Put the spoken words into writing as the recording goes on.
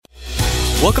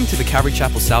Welcome to the Calvary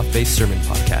Chapel South Bay Sermon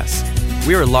Podcast.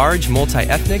 We are a large,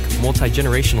 multi-ethnic,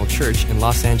 multi-generational church in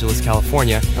Los Angeles,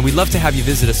 California, and we'd love to have you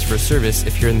visit us for a service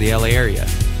if you're in the LA area.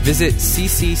 Visit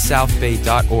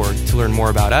ccsouthbay.org to learn more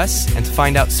about us and to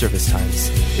find out service times.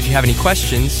 If you have any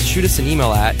questions, shoot us an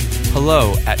email at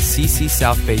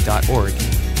hello@ccsouthbay.org.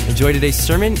 Enjoy today's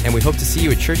sermon, and we hope to see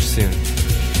you at church soon.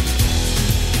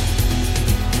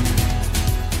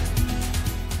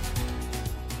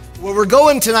 Where we're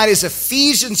going tonight is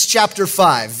Ephesians chapter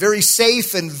 5. Very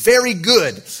safe and very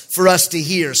good for us to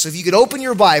hear. So if you could open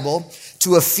your Bible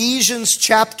to Ephesians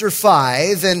chapter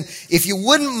 5, and if you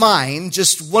wouldn't mind,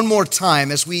 just one more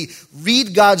time as we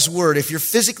read God's word, if you're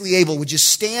physically able, would you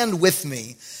stand with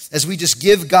me as we just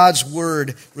give God's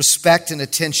word respect and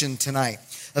attention tonight?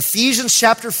 Ephesians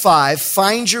chapter 5,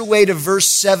 find your way to verse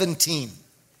 17.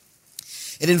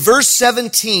 And in verse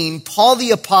 17, Paul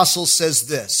the Apostle says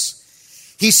this.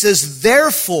 He says,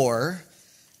 "Therefore,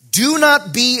 do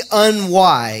not be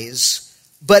unwise,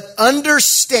 but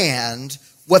understand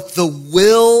what the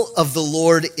will of the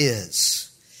Lord is.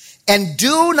 And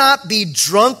do not be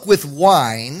drunk with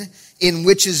wine, in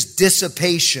which is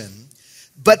dissipation,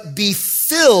 but be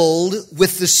filled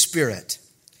with the Spirit,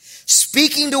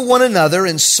 speaking to one another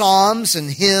in psalms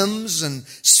and hymns and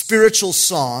spiritual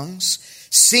songs,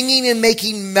 singing and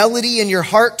making melody in your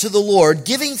heart to the Lord,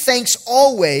 giving thanks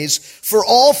always for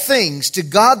all things to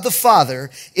God the Father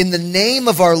in the name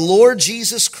of our Lord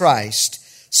Jesus Christ,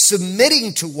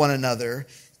 submitting to one another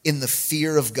in the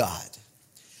fear of God."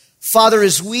 Father,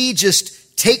 as we just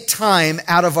take time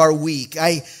out of our week,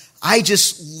 I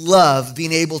just love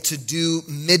being able to do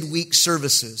midweek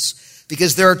services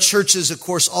because there are churches, of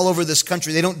course, all over this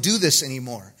country. They don't do this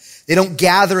anymore. They don't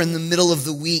gather in the middle of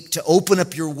the week to open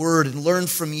up your word and learn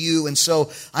from you. And so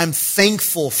I'm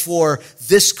thankful for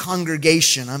this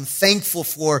congregation. I'm thankful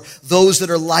for those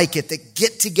that are like it, that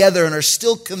get together and are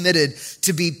still committed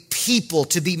to be people,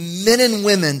 to be men and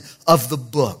women of the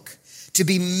book, to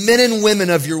be men and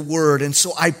women of your word. And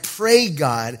so I pray,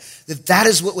 God, that that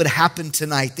is what would happen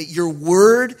tonight, that your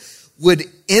word would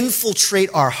infiltrate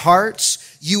our hearts.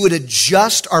 You would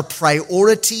adjust our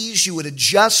priorities. You would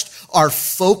adjust our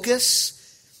focus.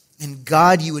 And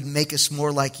God, you would make us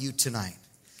more like you tonight.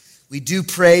 We do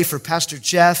pray for Pastor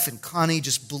Jeff and Connie.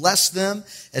 Just bless them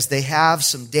as they have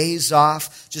some days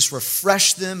off. Just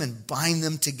refresh them and bind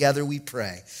them together, we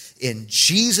pray. In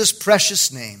Jesus'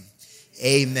 precious name,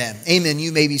 amen. Amen.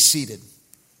 You may be seated.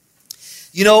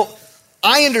 You know,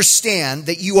 I understand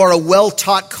that you are a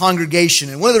well-taught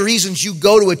congregation, and one of the reasons you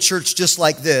go to a church just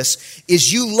like this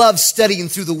is you love studying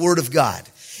through the Word of God.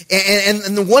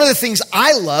 And one of the things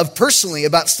I love personally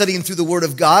about studying through the Word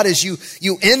of God is you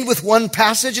end with one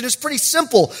passage, and it's pretty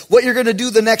simple what you're going to do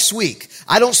the next week.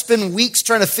 I don't spend weeks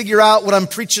trying to figure out what I'm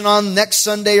preaching on next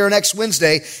Sunday or next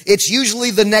Wednesday. It's usually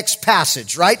the next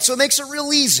passage, right? So it makes it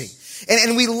real easy.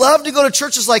 And we love to go to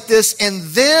churches like this, and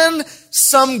then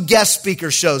some guest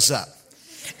speaker shows up.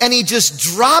 And he just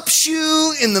drops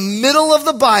you in the middle of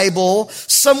the Bible,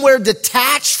 somewhere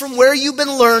detached from where you've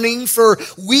been learning for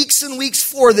weeks and weeks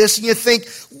for this. And you think,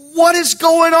 what is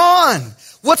going on?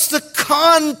 What's the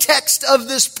context of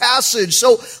this passage?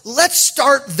 So let's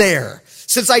start there.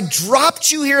 Since I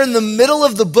dropped you here in the middle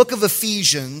of the book of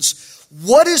Ephesians,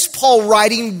 what is Paul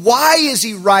writing? Why is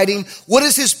he writing? What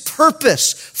is his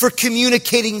purpose for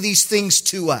communicating these things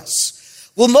to us?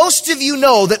 Well, most of you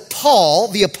know that Paul,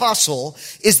 the apostle,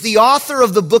 is the author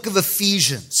of the book of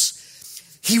Ephesians.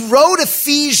 He wrote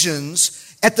Ephesians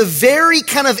at the very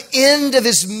kind of end of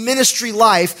his ministry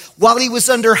life while he was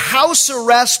under house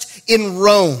arrest in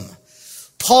Rome.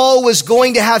 Paul was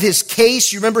going to have his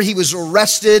case. You remember he was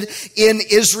arrested in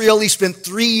Israel. He spent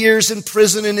 3 years in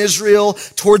prison in Israel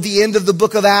toward the end of the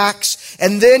book of Acts.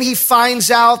 And then he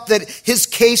finds out that his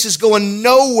case is going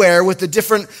nowhere with the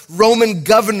different Roman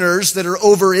governors that are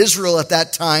over Israel at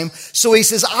that time. So he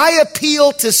says, I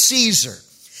appeal to Caesar.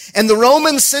 And the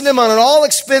Romans send him on an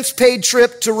all-expense-paid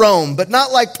trip to Rome, but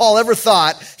not like Paul ever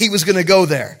thought he was going to go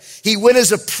there. He went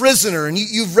as a prisoner, and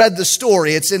you've read the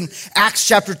story. It's in Acts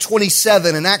chapter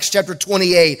 27 and Acts chapter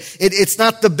 28. It's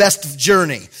not the best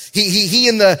journey. He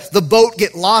and the boat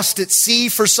get lost at sea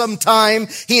for some time.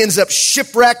 He ends up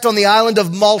shipwrecked on the island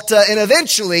of Malta, and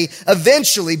eventually,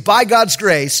 by God's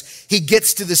grace, he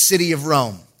gets to the city of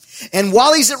Rome. And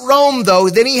while he's at Rome, though,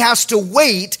 then he has to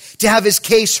wait to have his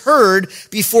case heard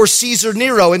before Caesar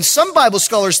Nero. And some Bible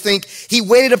scholars think he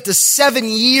waited up to 7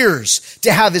 years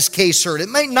to have his case heard. It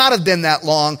might not have been that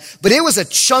long, but it was a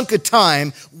chunk of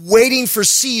time waiting for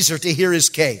Caesar to hear his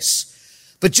case.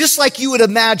 But just like you would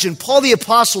imagine, Paul the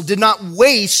Apostle did not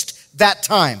waste that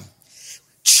time.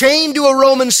 Chained to a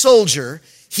Roman soldier,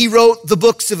 he wrote the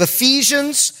books of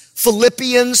Ephesians,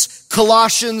 Philippians,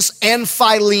 Colossians, and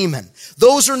Philemon.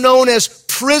 Those are known as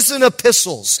prison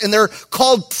epistles, and they're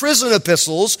called prison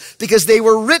epistles because they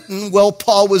were written while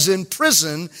Paul was in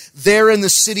prison there in the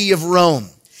city of Rome.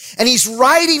 And he's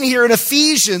writing here in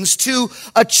Ephesians to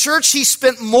a church he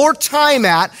spent more time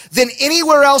at than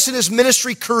anywhere else in his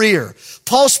ministry career.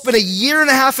 Paul spent 1.5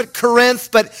 years at Corinth,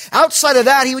 but outside of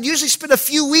that, he would usually spend a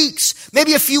few weeks,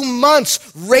 maybe a few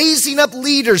months, raising up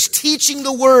leaders, teaching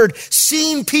the word,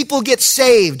 seeing people get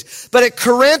saved. But at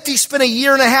Corinth, he spent 1.5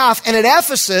 years, and at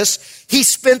Ephesus, he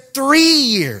spent 3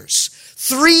 years.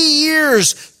 3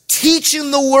 years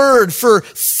teaching the word for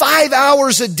 5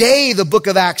 hours a day, the book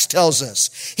of Acts tells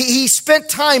us. He spent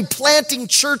time planting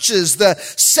churches, the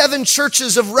 7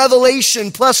 churches of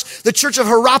Revelation, plus the church of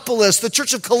Hierapolis, the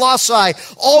church of Colossae,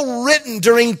 all written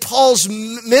during Paul's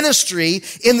ministry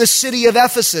in the city of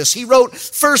Ephesus. He wrote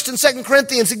 1st and 2nd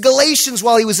Corinthians and Galatians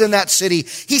while he was in that city.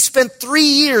 He spent 3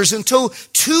 years until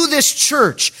to this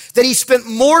church that he spent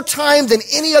more time than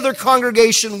any other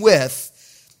congregation with.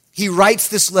 He writes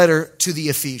this letter to the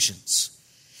Ephesians.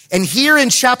 And here in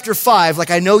chapter 5, like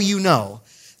I know you know,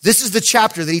 this is the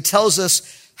chapter that he tells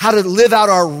us how to live out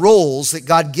our roles that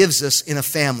God gives us in a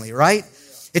family, right?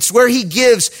 It's where he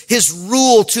gives his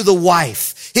rule to the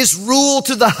wife, his rule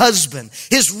to the husband,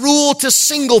 his rule to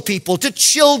single people, to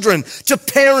children, to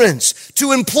parents,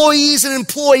 to employees and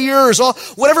employers,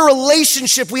 whatever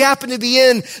relationship we happen to be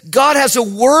in. God has a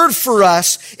word for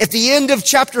us at the end of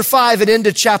chapter 5 and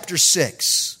into chapter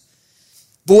 6.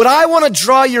 But what I want to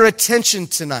draw your attention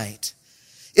tonight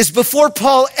is before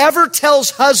Paul ever tells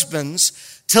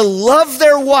husbands to love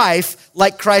their wife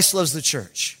like Christ loves the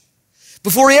church,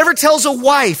 before he ever tells a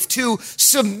wife to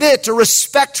submit or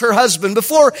respect her husband,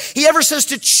 before he ever says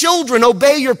to children,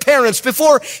 obey your parents,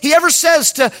 before he ever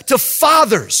says to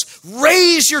fathers,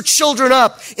 raise your children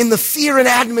up in the fear and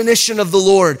admonition of the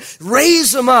Lord,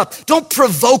 raise them up, don't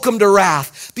provoke them to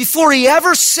wrath, before he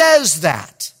ever says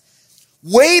that,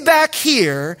 way back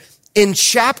here in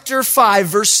chapter 5,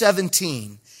 verse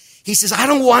 17, he says, I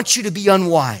don't want you to be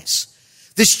unwise.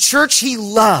 This church he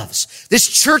loves, this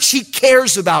church he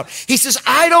cares about. He says,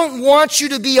 I don't want you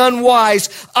to be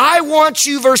unwise. I want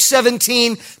you, verse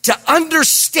 17, to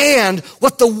understand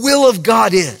what the will of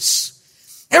God is.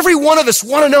 Every one of us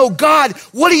want to know, God,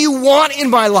 what do you want in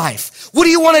my life? What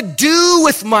do you want to do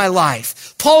with my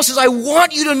life? Paul says, I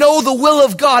want you to know the will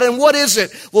of God. And what is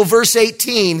it? Well, verse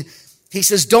 18, he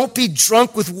says, don't be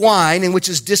drunk with wine, in which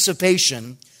is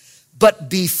dissipation, but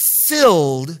be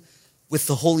filled with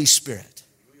the Holy Spirit.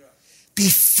 Be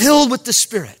filled with the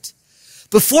Spirit.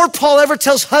 Before Paul ever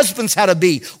tells husbands how to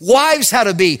be, wives how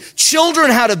to be,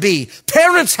 children how to be,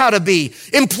 parents how to be,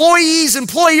 employees,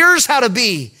 employers how to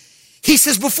be, he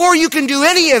says, before you can do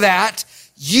any of that,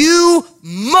 you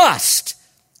must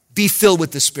be filled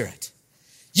with the Spirit.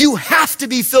 You have to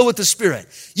be filled with the Spirit.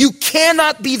 You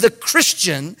cannot be the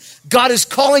Christian God is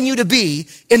calling you to be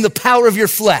in the power of your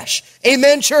flesh.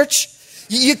 Amen, church?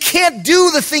 You can't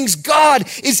do the things God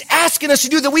is asking us to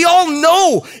do that we all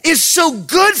know is so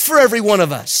good for every one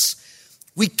of us.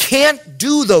 We can't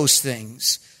do those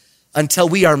things until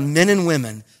we are men and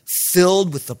women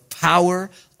filled with the power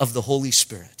of the Holy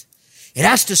Spirit. It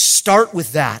has to start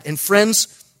with that. And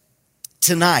friends,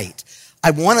 tonight,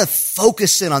 I want to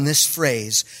focus in on this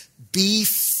phrase, be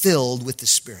filled with the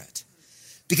Spirit.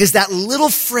 Because that little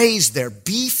phrase there,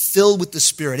 be filled with the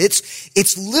Spirit,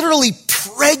 it's literally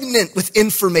pregnant with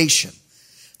information.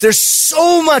 There's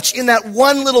so much in that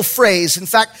one little phrase. In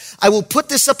fact, I will put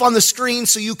this up on the screen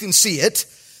so you can see it.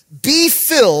 Be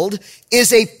filled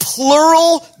is a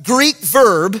plural Greek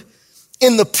verb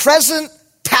in the present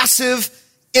passive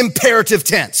imperative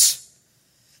tense.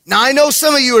 Now, I know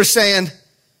some of you are saying,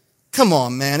 come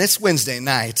on, man, it's Wednesday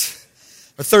night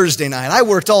or Thursday night. I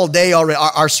worked all day already.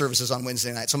 Our service is on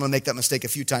Wednesday night, so I'm going to make that mistake a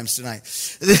few times tonight.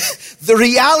 The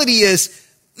reality is,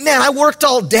 man, I worked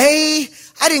all day.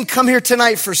 I didn't come here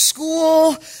tonight for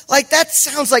school. Like, that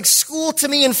sounds like school to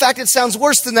me. In fact, it sounds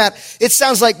worse than that. It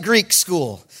sounds like Greek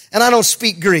school, and I don't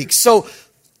speak Greek. So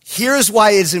here's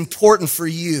why it's important for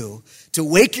you to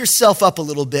wake yourself up a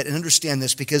little bit and understand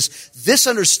this, because this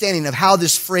understanding of how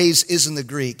this phrase is in the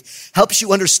Greek helps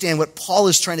you understand what Paul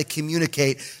is trying to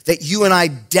communicate that you and I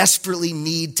desperately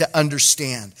need to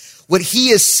understand. What he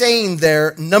is saying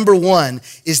there, number one,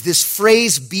 is this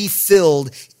phrase, be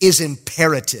filled, is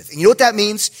imperative. And you know what that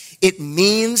means? It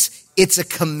means it's a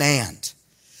command.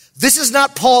 This is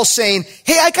not Paul saying,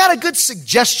 hey, I got a good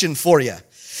suggestion for you.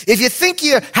 If you think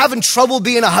you're having trouble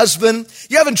being a husband,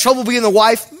 you're having trouble being a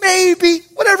wife, maybe,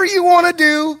 whatever you want to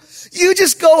do, you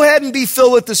just go ahead and be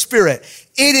filled with the Spirit.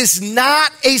 It is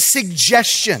not a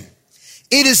suggestion.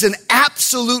 It is an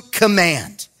absolute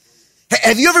command.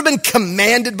 Have you ever been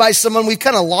commanded by someone? We've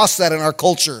kind of lost that in our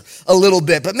culture a little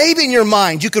bit, but maybe in your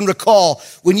mind you can recall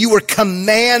when you were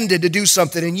commanded to do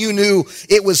something and you knew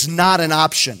it was not an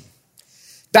option.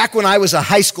 Back when I was a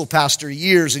high school pastor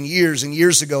years and years and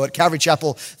years ago at Calvary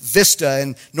Chapel Vista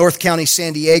in North County,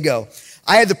 San Diego,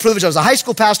 I had the privilege, I was a high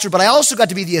school pastor, but I also got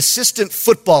to be the assistant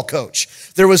football coach.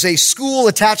 There was a school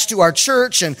attached to our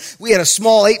church, and we had a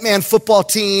small 8-man football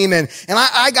team, and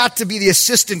I got to be the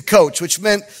assistant coach, which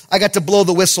meant I got to blow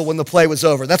the whistle when the play was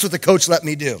over. That's what the coach let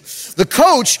me do. The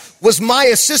coach was my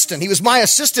assistant. He was my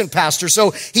assistant pastor, so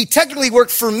he technically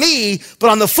worked for me, but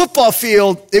on the football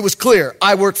field, it was clear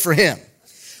I worked for him.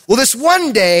 Well, this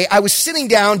one day, I was sitting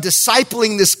down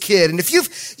discipling this kid. And if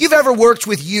you've ever worked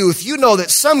with youth, you know that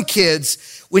some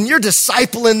kids, when you're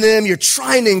discipling them, you're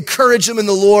trying to encourage them in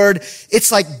the Lord, it's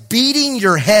like beating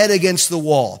your head against the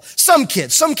wall. Some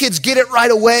kids get it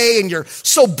right away and you're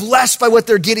so blessed by what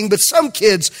they're getting. But some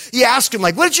kids, you ask them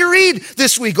like, what did you read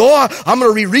this week? Oh, I'm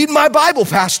going to reread my Bible,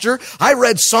 Pastor. I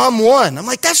read Psalm 1. I'm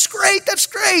like, that's great.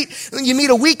 And then you meet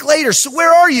a week later. So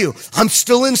where are you? I'm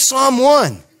still in Psalm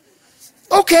 1.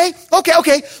 Okay.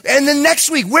 And then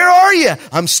next week, where are you?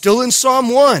 I'm still in Psalm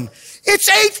 1. It's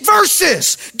 8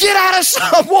 verses. Get out of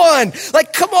Psalm 1.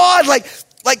 Like, come on. Like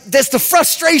that's the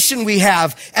frustration we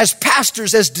have as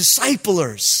pastors, as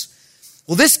disciplers.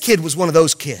 Well, this kid was one of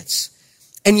those kids.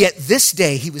 And yet this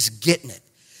day he was getting it.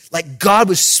 Like God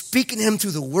was speaking to him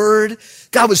through the word.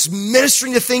 God was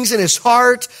ministering to things in his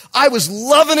heart. I was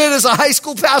loving it as a high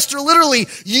school pastor. Literally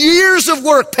years of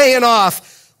work paying off.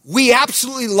 We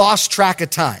absolutely lost track of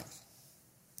time.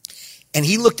 And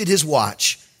he looked at his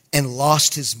watch and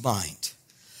lost his mind.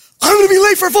 I'm going to be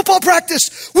late for football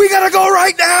practice. We got to go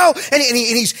right now. And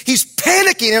he's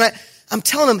panicking. And I'm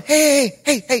telling him, hey,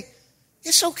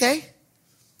 it's okay.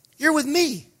 You're with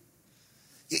me.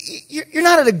 You're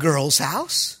not at a girl's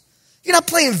house. You're not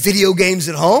playing video games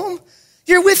at home.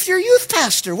 You're with your youth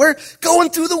pastor. We're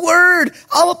going through the word.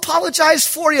 I'll apologize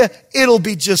for you. It'll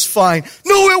be just fine.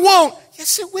 No, it won't.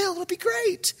 Yes, it will. It'll be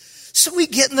great. So we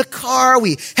get in the car.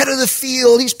 We head to the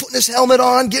field. He's putting his helmet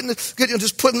on,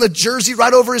 just putting the jersey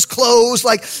right over his clothes.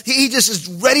 Like he just is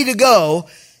ready to go.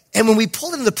 And when we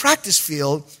pulled into the practice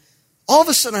field, all of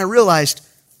a sudden I realized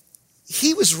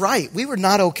he was right. We were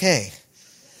not okay.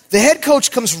 The head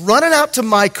coach comes running out to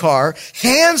my car,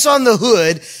 hands on the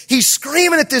hood. He's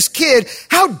screaming at this kid,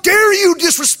 how dare you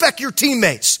disrespect your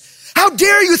teammates? How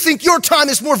dare you think your time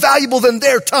is more valuable than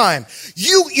their time?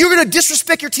 You're going to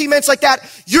disrespect your teammates like that?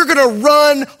 You're going to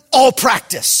run all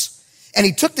practice. And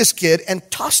he took this kid and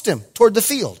tossed him toward the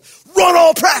field. Run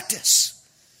all practice.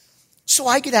 So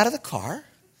I get out of the car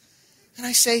and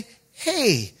I say,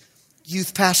 hey,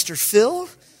 youth pastor Phil,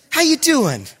 how you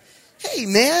doing? Hey,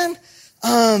 man,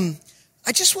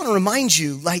 I just want to remind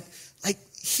you, like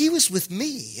he was with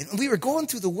me and we were going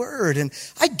through the word, and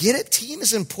I get it. Team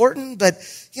is important, but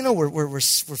you know, we're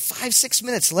 5-6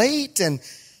 minutes late, and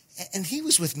he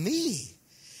was with me.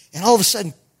 And all of a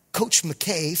sudden, Coach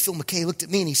McKay, Phil McKay, looked at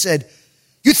me and he said,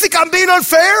 you think I'm being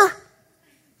unfair?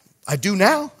 I do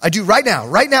now. I do right now.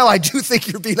 Right now, I do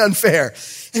think you're being unfair.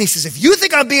 And he says, if you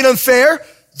think I'm being unfair,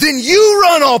 then you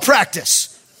run all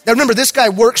practice. Now remember, this guy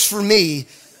works for me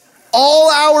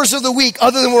all hours of the week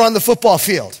other than we're on the football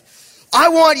field. I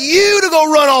want you to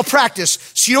go run all practice.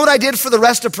 So you know what I did for the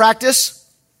rest of practice?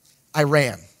 I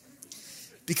ran.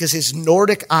 Because his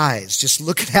Nordic eyes just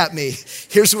looking at me,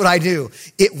 here's what I do.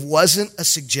 It wasn't a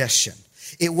suggestion.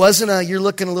 It wasn't you're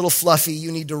looking a little fluffy,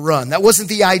 you need to run. That wasn't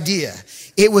the idea.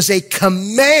 It was a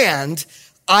command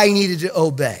I needed to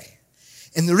obey.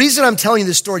 And the reason I'm telling you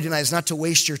this story tonight is not to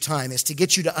waste your time, is to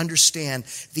get you to understand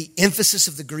the emphasis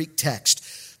of the Greek text.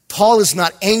 Paul is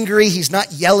not angry, he's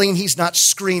not yelling, he's not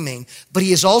screaming, but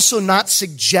he is also not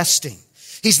suggesting.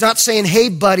 He's not saying, hey,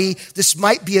 buddy, this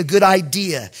might be a good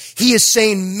idea. He is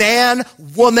saying, man,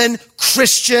 woman,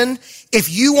 Christian, if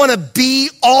you want to be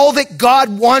all that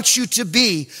God wants you to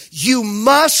be, you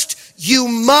must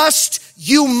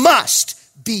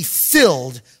be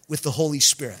filled with the Holy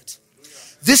Spirit.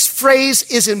 This phrase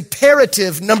is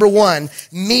imperative, number one,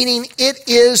 meaning it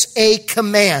is a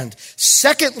command.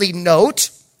 Secondly,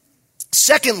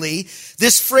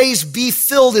 this phrase, be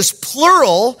filled, is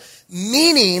plural,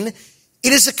 meaning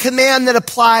it is a command that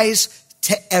applies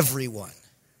to everyone.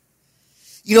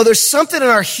 You know, there's something in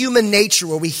our human nature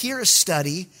where we hear a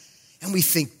study and we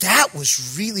think, that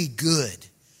was really good.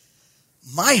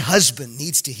 My husband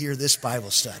needs to hear this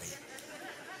Bible study.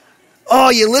 Oh,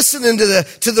 you listen to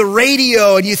the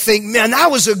radio and you think, man,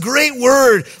 that was a great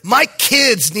word. My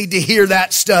kids need to hear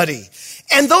that study.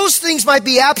 And those things might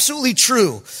be absolutely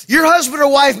true. Your husband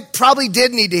or wife probably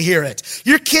did need to hear it.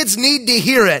 Your kids need to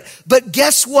hear it. But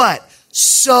guess what?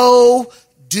 So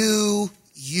do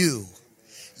you.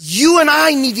 You and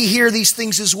I need to hear these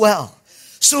things as well.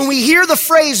 So when we hear the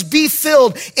phrase, be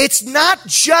filled, it's not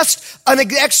just an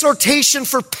exhortation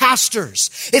for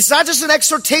pastors. It's not just an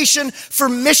exhortation for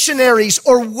missionaries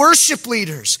or worship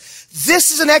leaders. This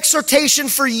is an exhortation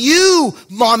for you,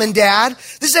 mom and dad.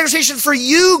 This is an exhortation for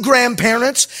you,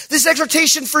 grandparents. This is an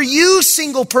exhortation for you,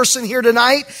 single person here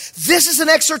tonight. This is an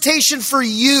exhortation for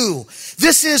you.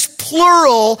 This is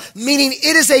plural, meaning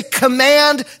it is a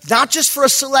command, not just for a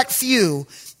select few.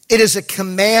 It is a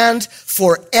command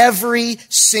for every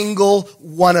single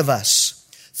one of us.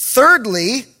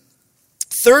 Thirdly,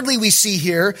 we see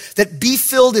here that be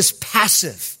filled is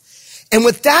passive. And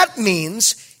what that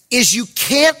means is you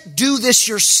can't do this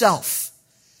yourself.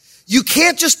 You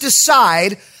can't just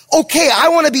decide, okay, I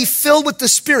want to be filled with the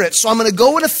Spirit, so I'm going to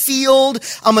go in a field,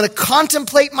 I'm going to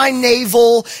contemplate my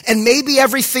navel, and maybe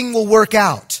everything will work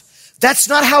out. That's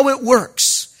not how it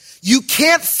works. You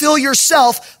can't fill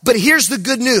yourself, but here's the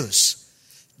good news.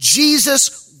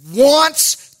 Jesus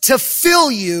wants to fill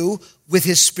you with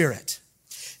his Spirit.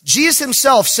 Jesus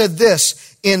himself said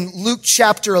this in Luke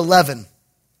chapter 11.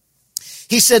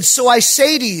 He said, so I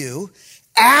say to you,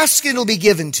 ask and it'll be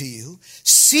given to you.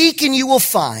 Seek and you will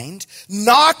find.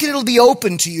 Knock and it'll be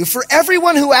open to you. For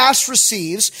everyone who asks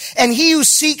receives, and he who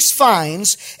seeks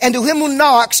finds, and to him who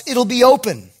knocks it'll be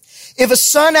open. If a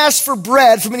son asks for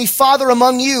bread from any father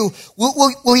among you,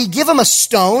 will he give him a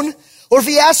stone? Or if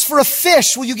he asks for a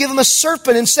fish, will you give him a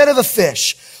serpent instead of a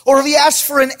fish? Or if he asks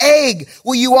for an egg,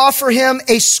 will you offer him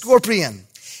a scorpion?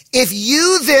 If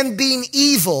you then, being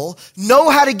evil, know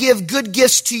how to give good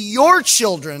gifts to your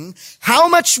children, how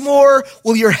much more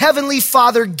will your heavenly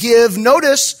Father give,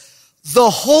 notice, the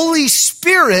Holy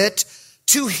Spirit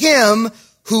to him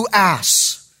who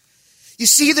asks? You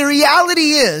see, the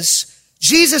reality is,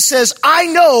 Jesus says, I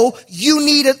know you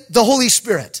need the Holy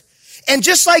Spirit. And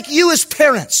just like you as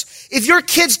parents, if your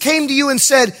kids came to you and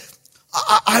said,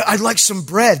 I'd like some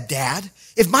bread, Dad.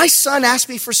 If my son asked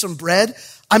me for some bread,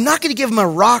 I'm not going to give him a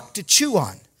rock to chew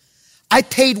on. I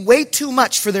paid way too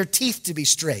much for their teeth to be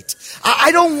straight.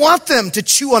 I don't want them to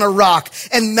chew on a rock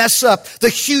and mess up the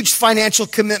huge financial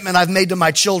commitment I've made to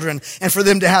my children and for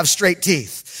them to have straight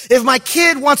teeth. If my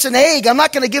kid wants an egg, I'm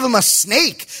not going to give him a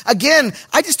snake. Again,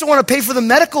 I just don't want to pay for the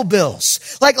medical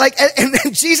bills.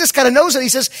 And Jesus kind of knows it. He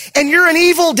says, and you're an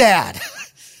evil dad.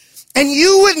 And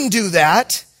you wouldn't do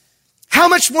that. How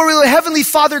much more will the Heavenly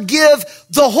Father give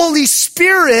the Holy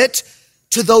Spirit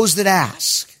to those that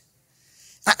ask?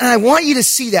 And I want you to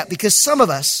see that because some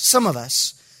of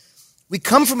us, we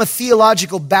come from a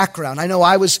theological background. I know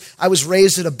I was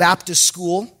raised at a Baptist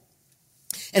school,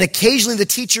 and occasionally the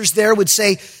teachers there would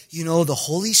say, you know, the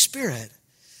Holy Spirit,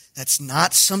 that's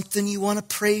not something you want to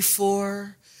pray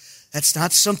for. That's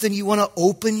not something you want to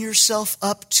open yourself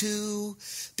up to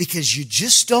because you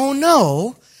just don't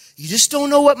know. You just don't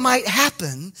know what might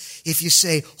happen if you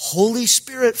say, Holy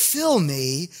Spirit, fill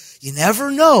me. You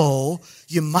never know.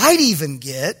 You might even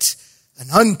get an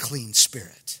unclean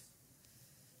spirit.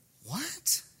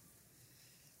 What?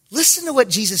 Listen to what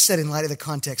Jesus said in light of the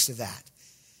context of that.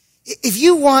 If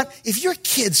your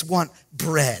kids want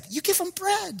bread, you give them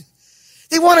bread.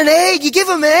 They want an egg, you give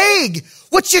them an egg.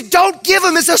 What you don't give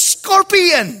them is a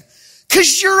scorpion.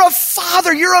 Because you're a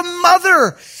father, you're a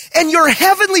mother. And your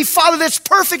heavenly Father that's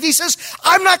perfect, he says,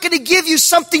 I'm not going to give you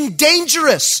something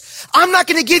dangerous. I'm not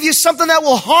going to give you something that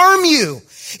will harm you.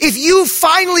 If you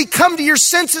finally come to your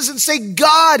senses and say,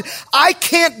 God, I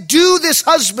can't do this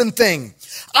husband thing.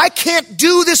 I can't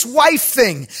do this wife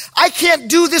thing. I can't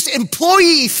do this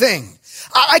employee thing.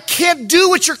 I can't do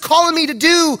what you're calling me to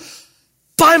do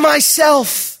by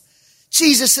myself.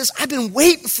 Jesus says, I've been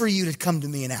waiting for you to come to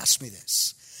me and ask me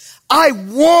this. I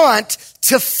want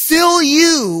to fill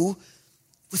you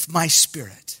with my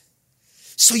Spirit.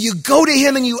 So you go to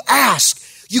him and you ask.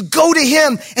 You go to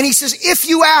him and he says, if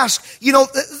you ask, you know,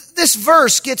 this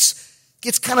verse gets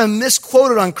kind of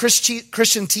misquoted on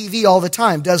Christian TV all the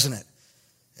time, doesn't it?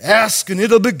 Ask and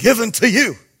it'll be given to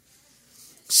you.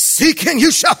 Seek and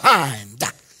you shall find.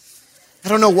 I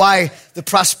don't know why the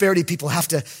prosperity people have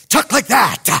to talk like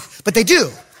that, but they do.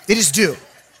 They just do.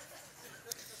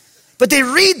 But they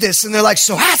read this and they're like,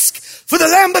 so ask for the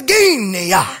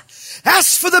Lamborghini.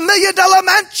 Ask for the $1 million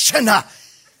mansion.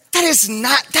 That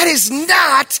is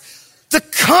not the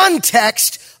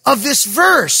context of this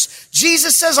verse.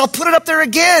 Jesus says, I'll put it up there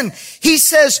again. He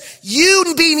says,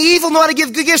 you being evil know how to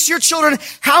give good gifts to your children.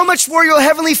 How much more your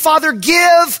heavenly Father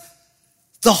give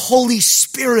the Holy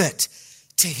Spirit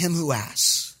to him who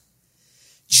asks?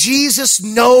 Jesus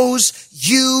knows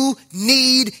you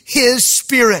need his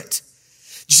Spirit.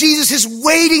 Jesus is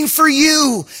waiting for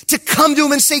you to come to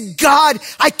him and say, God,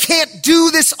 I can't do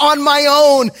this on my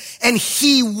own. And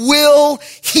he will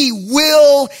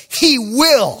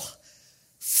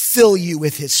fill you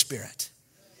with his Spirit.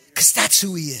 Because that's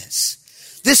who he is.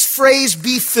 This phrase,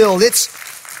 be filled, it's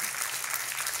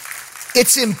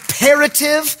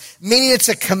imperative, meaning it's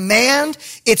a command.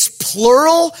 It's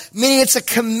plural, meaning it's a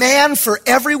command for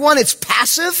everyone. It's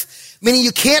passive, meaning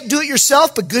you can't do it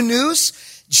yourself, but good news,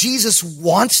 Jesus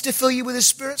wants to fill you with his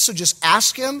Spirit, so just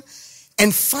ask him.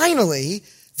 And finally,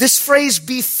 this phrase,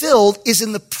 be filled, is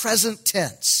in the present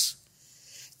tense.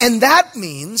 And that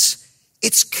means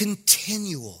it's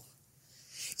continual.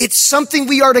 It's something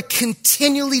we are to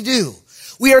continually do.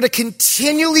 We are to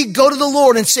continually go to the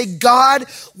Lord and say, God,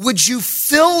 would you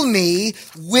fill me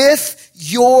with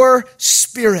your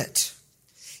Spirit?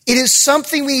 It is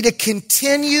something we need to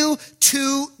continue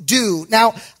to do.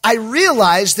 Now, I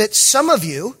realize that some of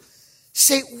you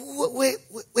say, wait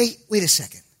a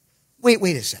second. Wait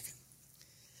a second.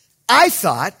 I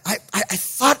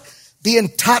thought being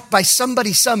taught by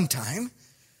somebody sometime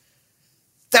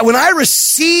that when I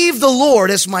receive the Lord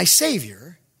as my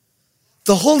Savior,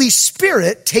 the Holy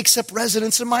Spirit takes up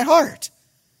residence in my heart.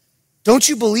 Don't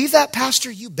you believe that,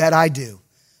 Pastor? You bet I do.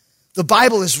 The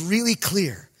Bible is really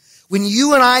clear. When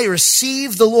you and I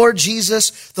receive the Lord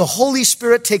Jesus, the Holy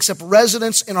Spirit takes up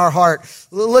residence in our heart.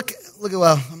 Look,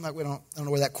 well, I don't know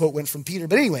where that quote went from Peter,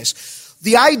 but anyways,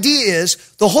 the idea is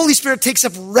the Holy Spirit takes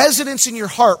up residence in your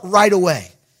heart right away.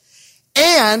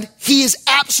 And he is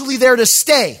absolutely there to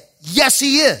stay. Yes,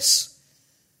 he is.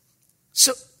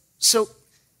 So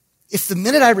if the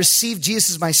minute I receive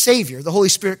Jesus as my Savior, the Holy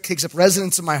Spirit takes up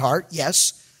residence in my heart,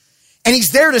 yes, and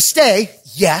he's there to stay,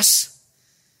 yes,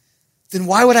 then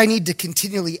why would I need to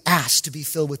continually ask to be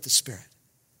filled with the Spirit?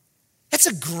 That's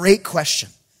a great question,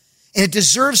 and it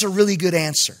deserves a really good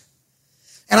answer.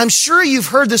 And I'm sure you've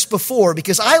heard this before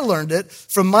because I learned it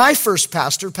from my first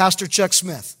pastor, Pastor Chuck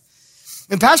Smith.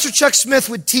 And Pastor Chuck Smith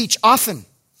would teach often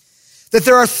that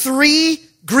there are 3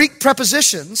 Greek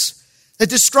prepositions that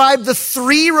describe the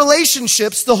 3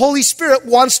 relationships the Holy Spirit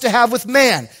wants to have with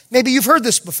man. Maybe you've heard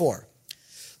this before.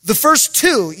 The first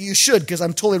 2, you should, because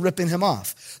I'm totally ripping him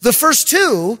off. The first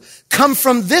 2 come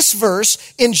from this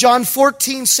verse in John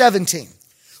 14:17,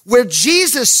 where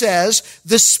Jesus says,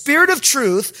 the Spirit of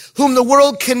truth, whom the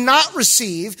world cannot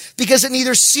receive, because it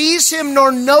neither sees him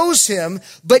nor knows him,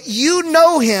 but you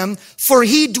know him, for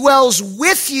he dwells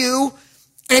with you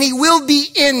and he will be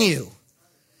in you.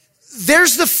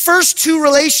 There's the first 2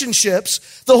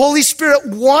 relationships the Holy Spirit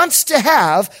wants to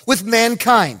have with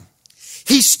mankind.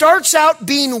 He starts out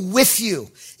being with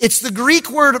you. It's the Greek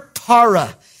word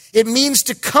para. It means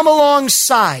to come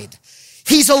alongside.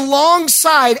 He's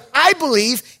alongside, I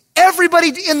believe,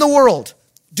 everybody in the world.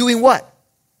 Doing what?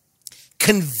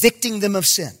 Convicting them of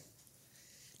sin.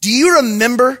 Do you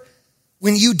remember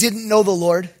when you didn't know the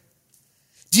Lord?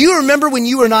 Do you remember when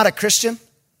you were not a Christian?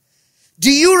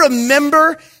 Do you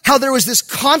remember how there was this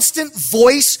constant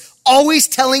voice always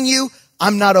telling you,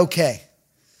 I'm not okay?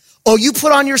 Oh, you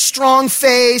put on your strong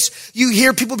face. You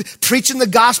hear people preaching the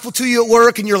gospel to you at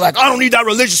work and you're like, I don't need that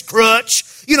religious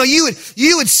crutch. You know, you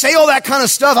would say all that kind of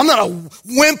stuff. I'm not a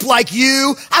wimp like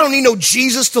you. I don't need no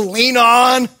Jesus to lean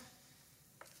on.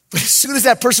 But as soon as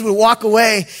that person would walk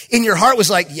away, in your heart was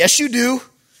like, yes, you do.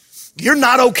 You're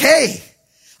not okay.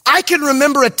 I can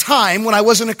remember a time when I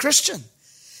wasn't a Christian.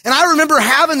 And I remember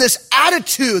having this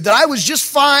attitude that I was just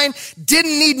fine,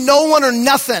 didn't need no one or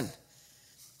nothing.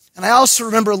 And I also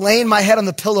remember laying my head on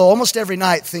the pillow almost every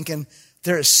night thinking,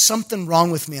 there is something wrong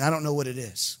with me and I don't know what it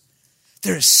is.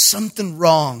 There is something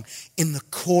wrong in the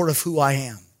core of who I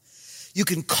am. You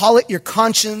can call it your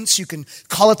conscience. You can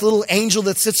call it the little angel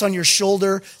that sits on your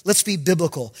shoulder. Let's be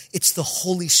biblical. It's the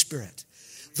Holy Spirit.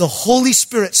 The Holy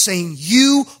Spirit saying,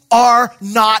 you are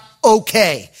not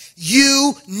okay.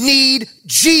 You need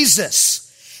Jesus.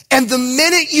 And the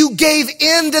minute you gave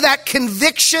in to that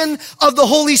conviction of the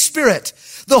Holy Spirit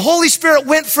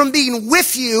went from being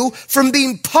with you, from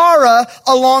being para,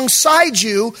 alongside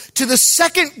you, to the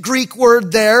second Greek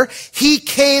word there. He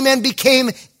came and became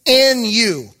in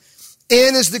you.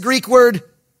 In is the Greek word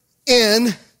in,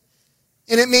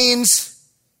 and it means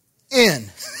in.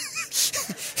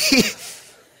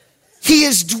 He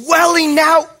is dwelling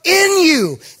now in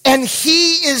you, and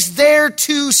he is there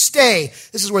to stay.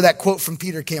 This is where that quote from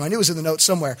Peter came. I knew it was in the notes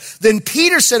somewhere. Then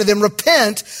Peter said to them,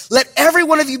 repent, let every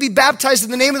one of you be baptized in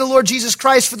the name of the Lord Jesus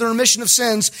Christ for the remission of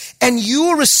sins, and you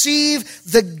will receive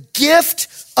the gift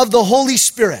of the Holy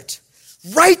Spirit.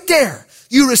 Right there.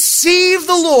 You receive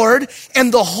the Lord,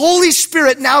 and the Holy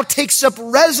Spirit now takes up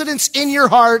residence in your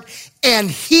heart,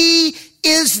 and he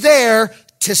is there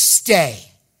to stay.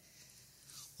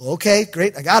 Okay,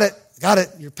 great, I got it.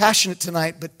 You're passionate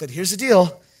tonight, but here's the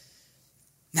deal.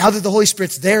 Now that the Holy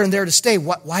Spirit's there and there to stay,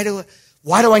 why do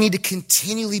I need to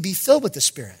continually be filled with the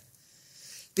Spirit?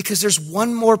 Because there's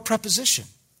one more preposition.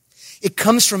 It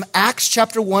comes from Acts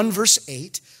chapter 1, verse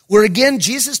 8, where again,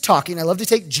 Jesus is talking. I love to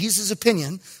take Jesus'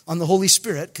 opinion on the Holy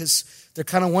Spirit because they're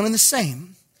kind of one and the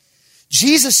same.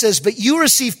 Jesus says, but you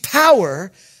receive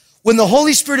power when the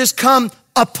Holy Spirit has come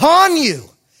upon you,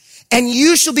 and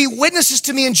you shall be witnesses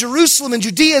to me in Jerusalem and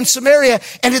Judea and Samaria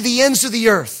and to the ends of the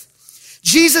earth.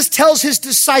 Jesus tells his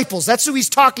disciples, that's who he's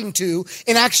talking to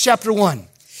in Acts chapter 1.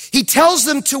 He tells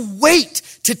them to wait,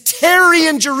 to tarry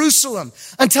in Jerusalem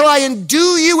until I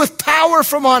endue you with power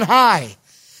from on high.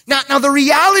 Now the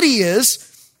reality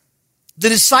is the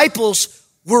disciples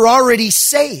were already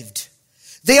saved.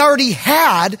 They already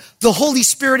had the Holy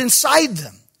Spirit inside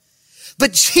them.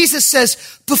 But Jesus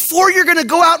says, before you're going to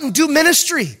go out and do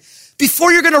ministry,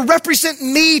 before you're going to represent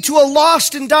me to a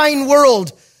lost and dying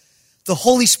world, the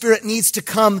Holy Spirit needs to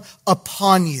come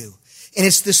upon you. And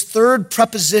it's this third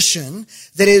preposition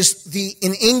that is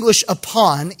in English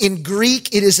upon. In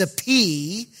Greek, it is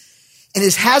epi. And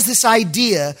it has this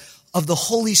idea of the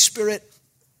Holy Spirit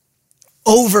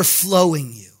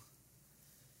overflowing you.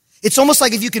 It's almost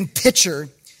like if you can picture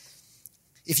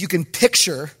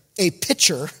a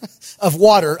pitcher of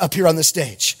water up here on the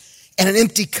stage and an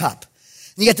empty cup.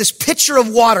 And you got this pitcher of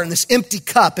water and this empty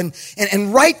cup. And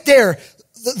right there,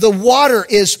 the water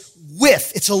is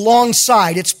it's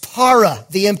alongside, it's para,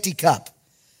 the empty cup.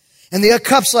 And the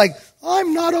cup's like,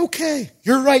 I'm not okay.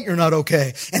 You're right, you're not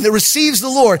okay. And it receives the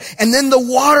Lord. And then the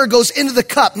water goes into the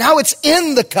cup. Now it's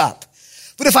in the cup.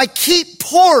 But if I keep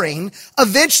pouring,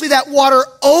 eventually that water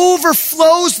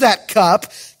overflows that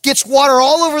cup, gets water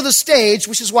all over the stage,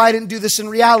 which is why I didn't do this in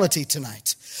reality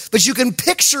tonight. But you can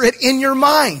picture it in your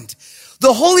mind.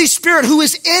 The Holy Spirit who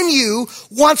is in you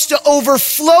wants to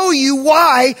overflow you.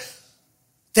 Why?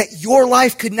 That your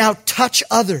life could now touch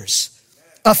others,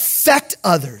 affect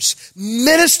others,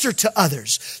 minister to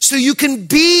others. So you can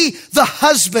be the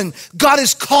husband God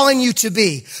is calling you to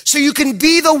be. So you can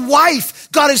be the wife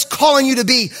God is calling you to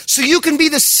be. So you can be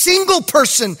the single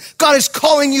person God is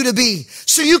calling you to be.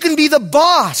 So you can be the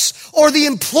boss or the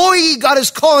employee God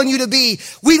is calling you to be.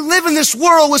 We live in this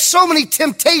world with so many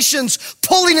temptations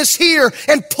pulling us here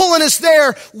and pulling us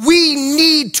there. We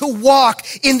need to walk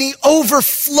in the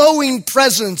overflowing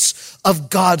presence of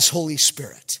God's Holy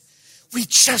Spirit. We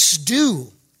just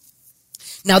do.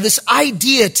 Now, this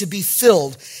idea to be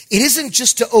filled, it isn't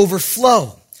just to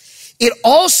overflow. It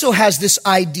also has this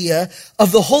idea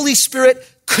of the Holy Spirit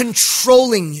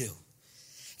controlling you,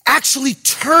 actually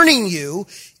turning you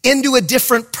into a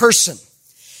different person.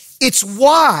 It's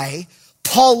why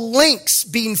Paul links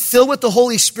being filled with the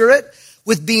Holy Spirit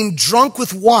with being drunk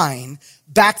with wine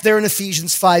back there in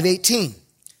Ephesians 5:18.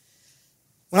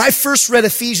 When I first read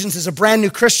Ephesians as a brand new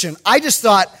Christian, I just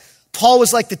thought Paul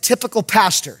was like the typical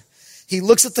pastor. He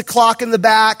looks at the clock in the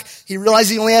back. He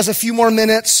realizes he only has a few more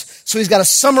minutes, so he's got to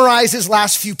summarize his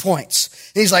last few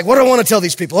points. And he's like, what do I want to tell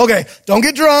these people? Okay, don't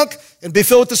get drunk and be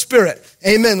filled with the Spirit.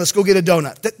 Amen, let's go get a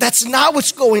donut. That's not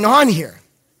what's going on here.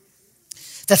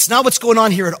 That's not what's going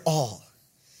on here at all.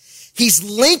 He's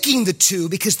linking the two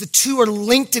because the two are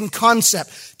linked in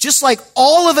concept, just like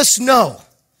all of us know.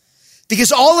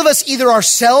 Because all of us either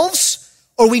ourselves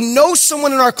or we know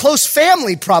someone in our close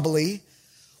family probably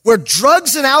where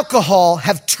drugs and alcohol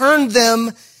have turned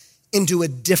them into a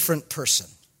different person.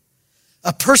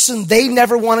 A person they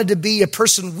never wanted to be, a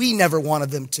person we never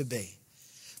wanted them to be.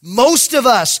 Most of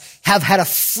us have had a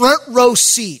front row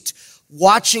seat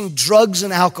watching drugs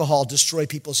and alcohol destroy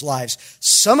people's lives.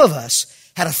 Some of us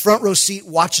had a front row seat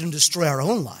watching them destroy our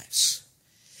own lives.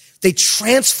 They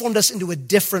transformed us into a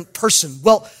different person.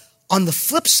 Well, on the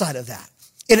flip side of that,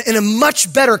 in a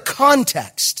much better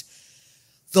context,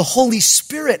 the Holy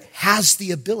Spirit has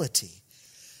the ability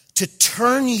to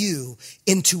turn you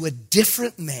into a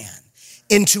different man,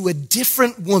 into a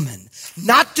different woman,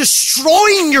 not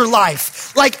destroying your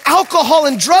life like alcohol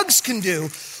and drugs can do,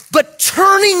 but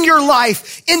turning your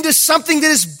life into something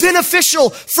that is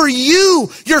beneficial for you,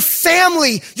 your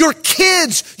family, your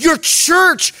kids, your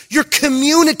church, your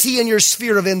community, and your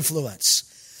sphere of influence.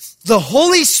 The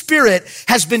Holy Spirit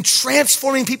has been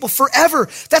transforming people forever.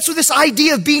 That's what this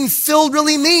idea of being filled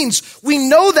really means. We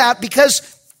know that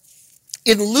because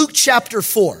in Luke chapter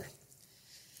 4,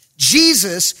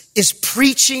 Jesus is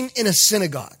preaching in a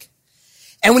synagogue.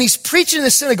 And when he's preaching in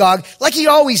a synagogue, like he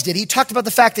always did, he talked about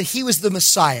the fact that he was the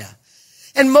Messiah.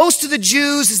 And most of the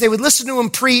Jews, as they would listen to him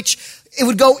preach, it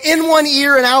would go in one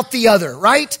ear and out the other,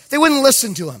 right? They wouldn't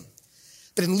listen to him.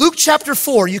 But in Luke chapter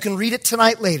 4, you can read it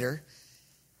tonight later,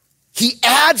 he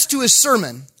adds to his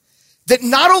sermon that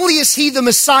not only is he the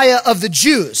Messiah of the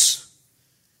Jews,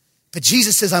 but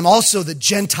Jesus says, I'm also the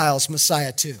Gentiles'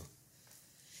 Messiah too.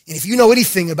 And if you know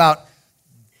anything about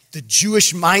the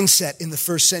Jewish mindset in the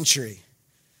first century,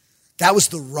 that was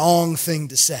the wrong thing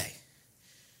to say.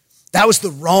 That was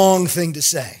the wrong thing to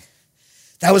say.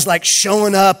 That was like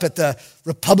showing up at the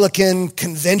Republican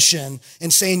convention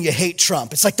and saying you hate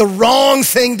Trump. It's like the wrong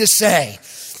thing to say.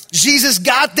 Jesus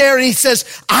got there and he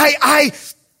says, I'm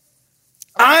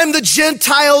the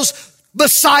Gentiles'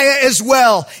 Messiah as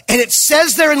well. And it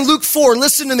says there in Luke 4,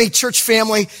 listen to me, church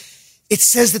family, it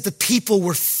says that the people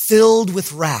were filled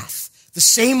with wrath. The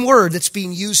same word that's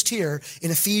being used here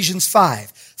in Ephesians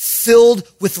 5, filled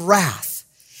with wrath.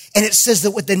 And it says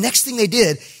that what the next thing they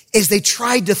did is they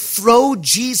tried to throw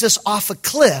Jesus off a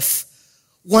cliff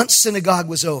once synagogue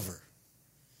was over.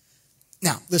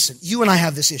 Now, listen, you and I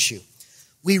have this issue.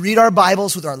 We read our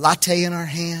Bibles with our latte in our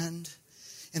hand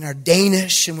and our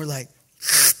Danish, and we're like,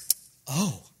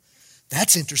 oh,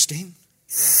 that's interesting.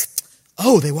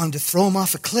 Oh, they wanted to throw him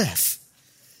off a cliff.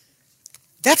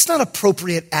 That's not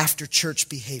appropriate after church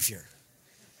behavior.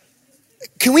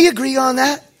 Can we agree on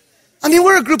that? I mean,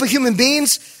 we're a group of human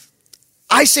beings.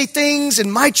 I say things in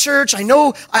my church.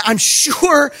 I'm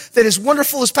sure that as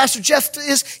wonderful as Pastor Jeff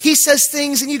is, he says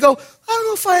things and you go, I don't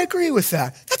know if I agree with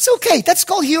that. That's okay. That's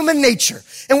called human nature.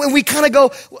 And when we kind of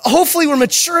go, hopefully we're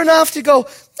mature enough to go,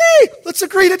 hey, let's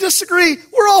agree to disagree.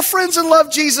 We're all friends and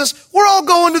love Jesus. We're all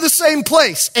going to the same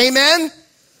place. Amen?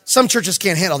 Some churches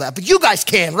can't handle that, but you guys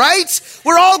can, right?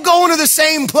 We're all going to the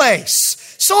same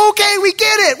place. So, okay, we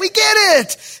get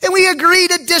it. And we agree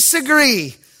to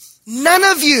disagree. None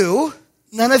of you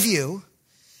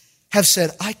have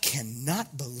said, I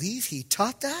cannot believe he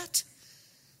taught that.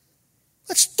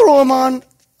 Let's throw him on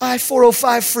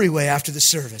I-405 freeway after the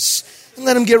service and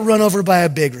let him get run over by a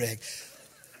big rig.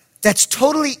 That's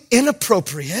totally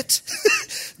inappropriate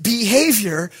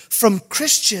behavior from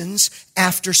Christians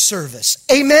after service.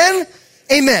 Amen?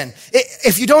 Amen.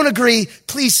 If you don't agree,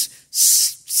 please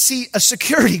see a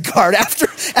security guard after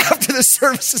the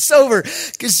service is over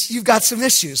because you've got some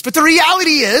issues. But the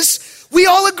reality is, we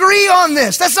all agree on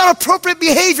this. That's not appropriate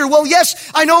behavior. Well,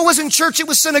 yes, I know it was in church, it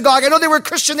was synagogue. I know they were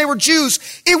Christian, they were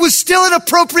Jews. It was still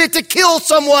inappropriate to kill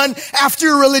someone after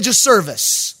a religious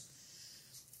service.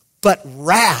 But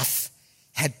wrath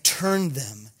had turned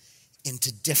them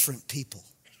into different people.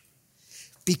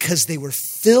 Because they were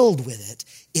filled with it,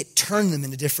 it turned them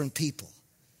into different people.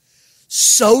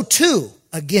 So too,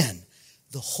 again,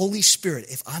 the Holy Spirit,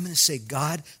 if I'm going to say,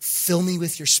 God, fill me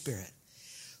with your Spirit,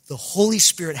 the Holy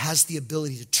Spirit has the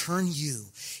ability to turn you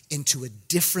into a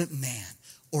different man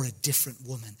or a different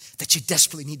woman that you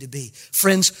desperately need to be.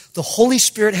 Friends, the Holy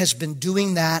Spirit has been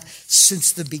doing that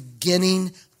since the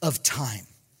beginning of time.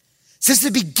 Since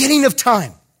the beginning of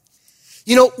time.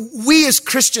 You know, we as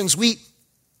Christians, we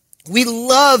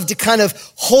love to kind of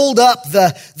hold up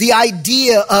the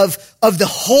idea of the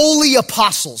holy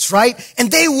apostles, right? And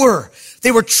they were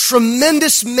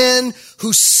tremendous men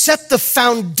who set the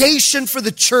foundation for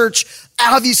the church,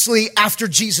 obviously after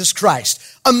Jesus Christ.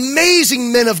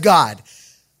 Amazing men of God.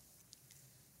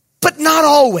 But not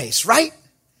always, right?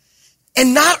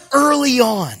 And not early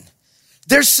on.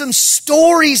 There's some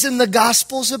stories in the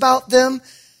Gospels about them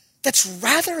that's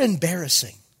rather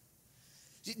embarrassing.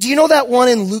 Do you know that one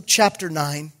in Luke chapter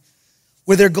 9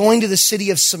 where they're going to the city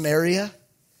of Samaria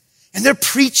and they're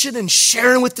preaching and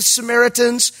sharing with the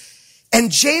Samaritans, and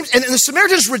the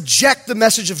Samaritans reject the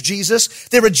message of Jesus.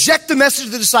 They reject the message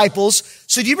of the disciples.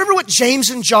 So do you remember what James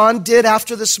and John did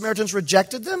after the Samaritans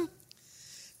rejected them?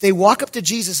 They walk up to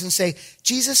Jesus and say,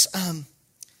 Jesus,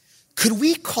 could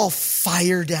we call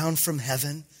fire down from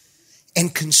heaven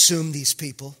and consume these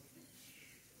people?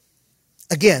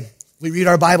 Again, we read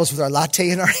our Bibles with our latte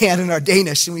in our hand and our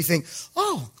Danish, and we think,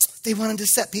 oh, they wanted to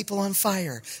set people on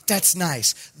fire. That's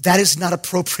nice. That is not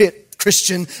appropriate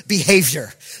Christian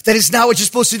behavior. That is not what you're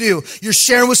supposed to do. You're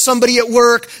sharing with somebody at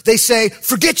work. They say,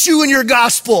 forget you and your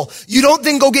gospel. You don't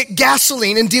then go get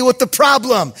gasoline and deal with the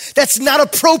problem. That's not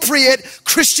appropriate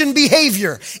Christian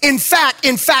behavior. In fact,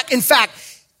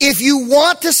 if you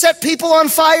want to set people on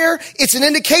fire, it's an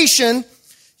indication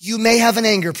you may have an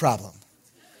anger problem.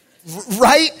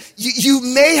 Right? You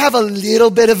may have a little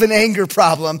bit of an anger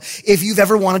problem if you've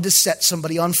ever wanted to set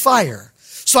somebody on fire.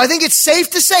 So I think it's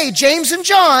safe to say, James and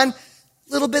John, a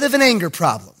little bit of an anger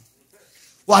problem.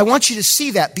 Well, I want you to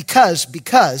see that because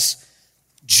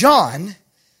John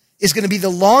is going to be the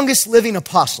longest living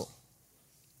apostle.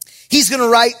 He's going to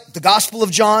write the Gospel of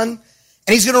John,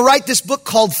 and he's going to write this book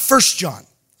called 1 John.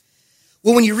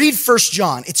 Well, when you read 1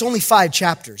 John, it's only 5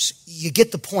 chapters. You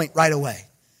get the point right away.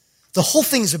 The whole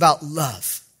thing is about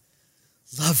love.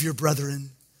 Love your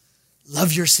brethren,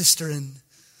 love your sisterin,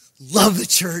 love the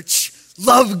church,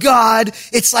 love God.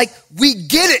 It's like, we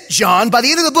get it, John. By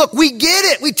the end of the book, we get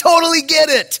it. We totally get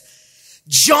it.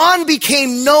 John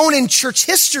became known in church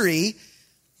history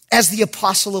as the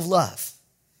apostle of love.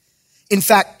 In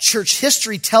fact, church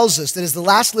history tells us that as the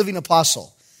last living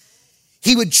apostle,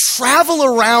 he would travel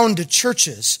around to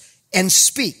churches and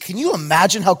speak. Can you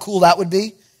imagine how cool that would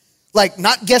be? Like,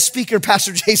 not guest speaker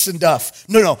Pastor Jason Duff.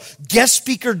 No. Guest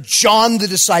speaker John the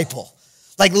disciple.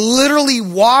 Like, literally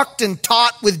walked and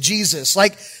taught with Jesus.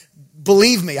 Like,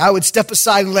 believe me, I would step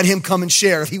aside and let him come and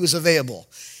share if he was available.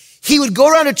 He would go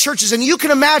around to churches, and you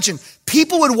can imagine,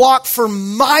 people would walk for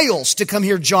miles to come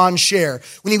hear John share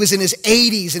when he was in his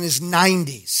 80s and his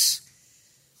 90s.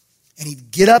 And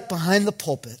he'd get up behind the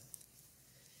pulpit,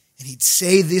 and he'd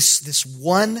say this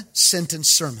one-sentence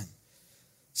sermon.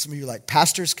 Some of you are like,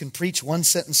 pastors can preach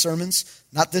one-sentence sermons?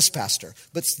 Not this pastor,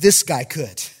 but this guy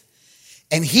could.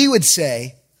 And he would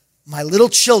say, my little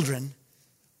children,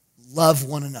 love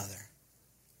one another.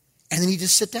 And then he'd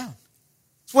just sit down.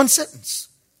 It's one sentence.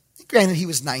 Granted, he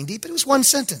was 90, but it was one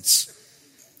sentence.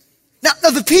 Now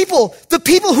the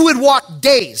people who would walk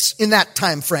days in that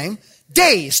time frame,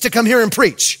 days to come here and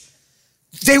preach,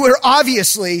 they were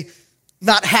obviously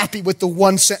not happy with the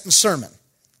one-sentence sermon.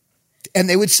 And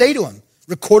they would say to him,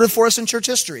 recorded for us in church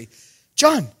history,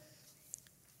 John,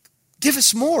 give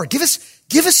us more. Give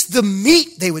us the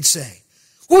meat, they would say.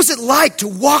 What was it like to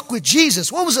walk with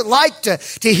Jesus? What was it like to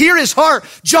hear his heart?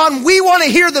 John, we want to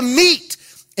hear the meat.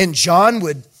 And John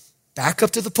would back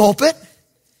up to the pulpit,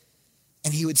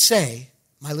 and he would say,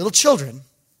 my little children,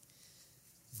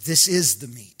 this is the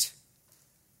meat.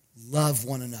 Love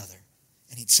one another.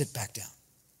 And he'd sit back down.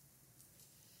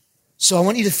 So I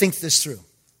want you to think this through.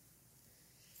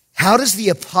 How does the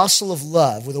apostle of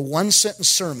love, with a one-sentence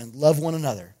sermon, love one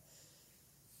another?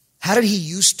 How did he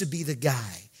used to be the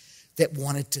guy that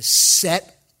wanted to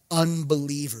set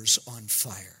unbelievers on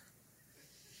fire?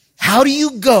 How do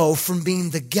you go from being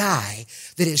the guy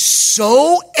that is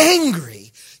so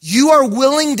angry you are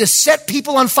willing to set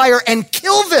people on fire and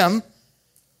kill them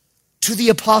to the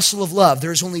apostle of love?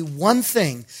 There is only one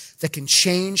thing that can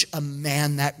change a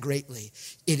man that greatly.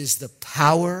 It is the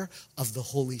power of the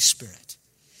Holy Spirit.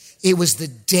 It was the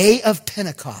day of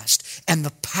Pentecost and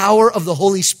the power of the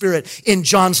Holy Spirit in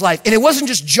John's life. And it wasn't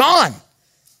just John.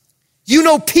 You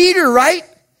know Peter, right?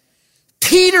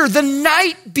 Peter, the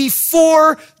night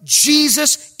before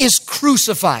Jesus is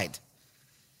crucified,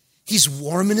 he's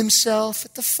warming himself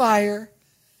at the fire,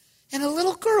 and a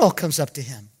little girl comes up to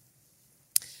him.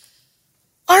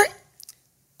 Aren't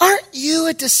you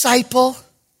a disciple?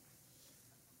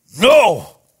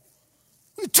 No.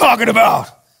 What are you talking about?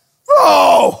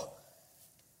 No.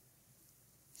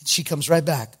 And she comes right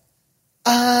back.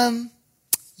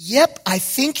 Yep, I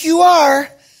think you are.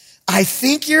 I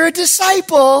think you're a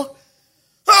disciple.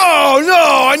 Oh,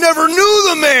 no, I never knew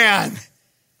the man.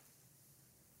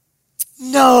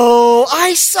 No,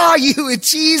 I saw you with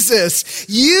Jesus.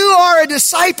 You are a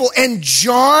disciple. And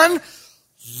John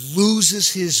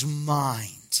loses his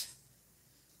mind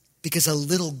because a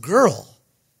little girl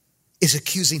is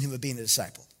accusing him of being a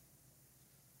disciple.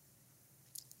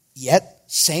 Yet,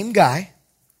 same guy,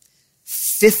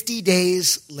 50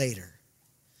 days later,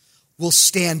 will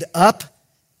stand up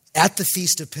at the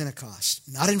Feast of Pentecost,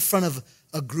 not in front of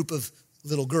a group of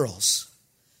little girls,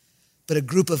 but a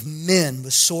group of men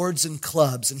with swords and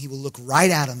clubs, and he will look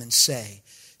right at them and say,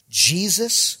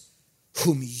 Jesus,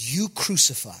 whom you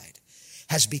crucified,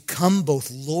 has become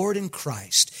both Lord and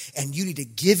Christ, and you need to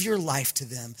give your life to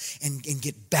them and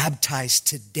get baptized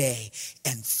today.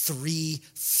 And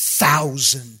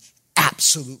 3,000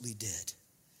 absolutely did.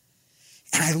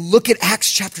 And I look at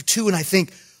Acts chapter 2 and I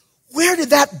think, where did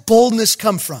that boldness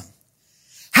come from?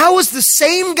 How was the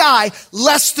same guy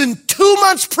less than 2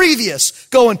 months previous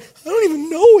going, I don't even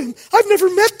know him. I've never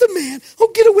met the man.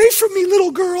 Oh, get away from me,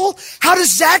 little girl. How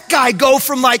does that guy go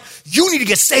from like, you need to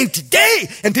get saved today?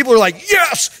 And people are like,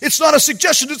 yes, it's not a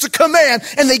suggestion, it's a command.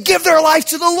 And they give their life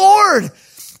to the Lord.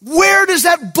 Where does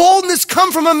that boldness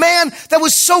come from a man that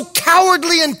was so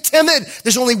cowardly and timid?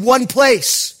 There's only one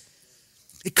place.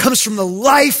 It comes from the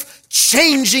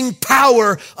life-changing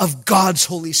power of God's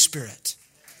Holy Spirit.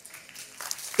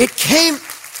 It came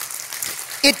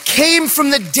from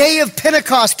the day of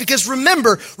Pentecost because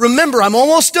remember, I'm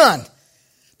almost done.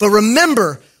 But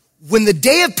remember, when the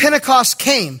day of Pentecost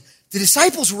came, the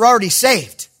disciples were already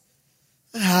saved.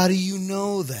 How do you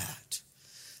know that?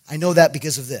 I know that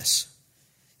because of this.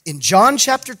 In John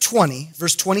chapter 20,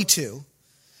 verse 22,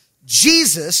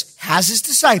 Jesus has his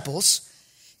disciples,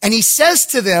 and he says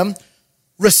to them,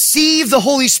 receive the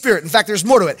Holy Spirit. In fact, there's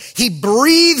more to it. He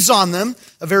breathes on them,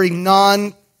 a very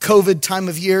non-COVID time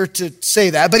of year to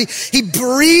say that, but he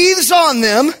breathes on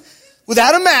them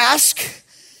without a mask,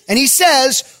 and he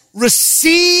says,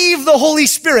 receive the Holy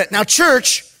Spirit. Now,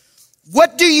 church,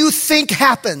 what do you think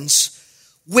happens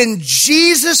when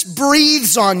Jesus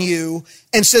breathes on you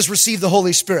and says, receive the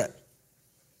Holy Spirit?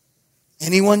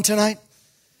 Anyone tonight?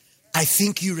 I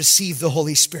think you receive the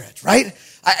Holy Spirit, right?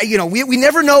 We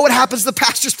never know what happens. The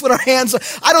pastors put our hands on.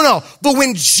 I don't know. But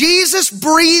when Jesus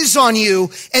breathes on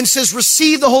you and says,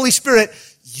 receive the Holy Spirit,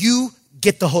 you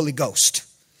get the Holy Ghost.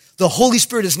 The Holy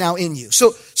Spirit is now in you.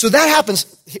 So that happens.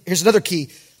 Here's another key.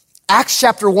 Acts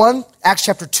chapter 1, Acts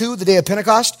chapter 2, the day of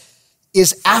Pentecost,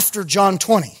 is after John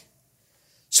 20.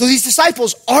 So these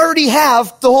disciples already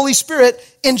have the Holy Spirit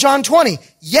in John 20.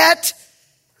 Yet,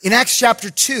 in Acts chapter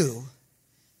 2,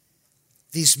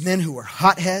 these men who were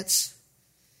hotheads,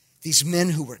 these men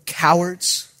who were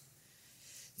cowards,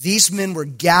 these men were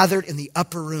gathered in the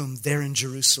upper room there in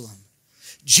Jerusalem.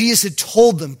 Jesus had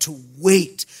told them to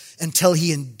wait until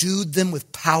he endued them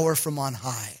with power from on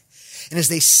high. And as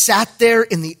they sat there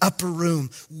in the upper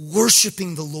room,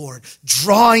 worshiping the Lord,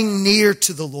 drawing near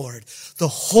to the Lord, the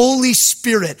Holy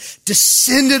Spirit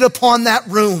descended upon that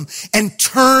room and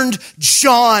turned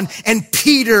John and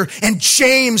Peter and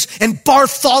James and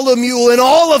Bartholomew and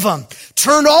all of them,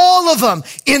 turned all of them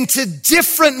into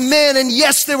different men. And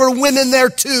yes, there were women there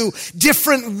too,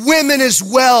 different women as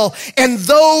well. And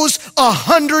those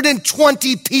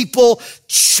 120 people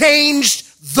changed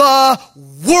the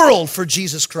world for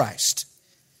Jesus Christ.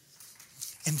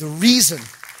 And the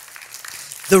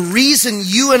reason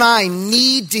you and I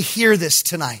need to hear this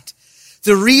tonight,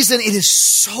 the reason it is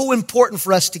so important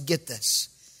for us to get this,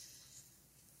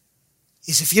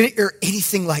 is if you're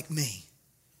anything like me,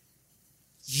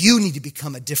 you need to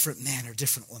become a different man or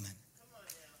different woman.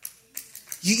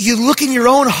 You look in your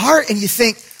own heart and you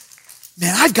think,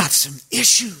 man, I've got some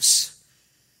issues.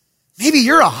 Maybe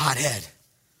you're a hothead.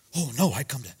 Oh no, I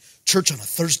come to church on a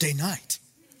Thursday night.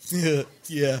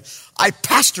 Yeah. I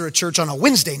pastor a church on a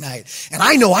Wednesday night, and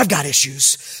I know I've got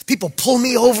issues. People pull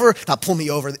me over. Not pull me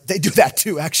over. They do that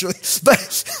too, actually.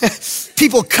 But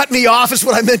people cut me off is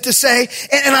what I meant to say.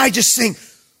 And I just think,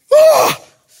 oh,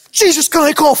 Jesus, can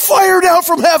I call fire down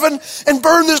from heaven and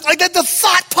burn this? Like that, the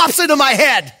thought pops into my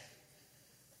head.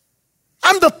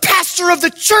 I'm the pastor of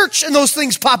the church, and those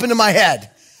things pop into my head.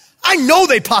 I know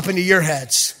they pop into your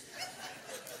heads.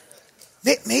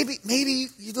 Maybe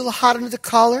you're a little hot under the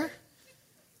collar.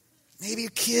 Maybe your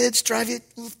kids drive you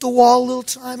off the wall a little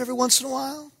time every once in a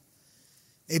while.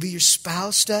 Maybe your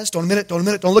spouse does. Don't admit it.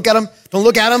 Don't look at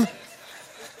him.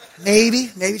 Maybe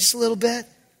just a little bit.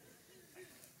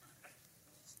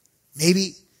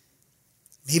 Maybe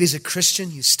as a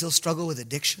Christian, you still struggle with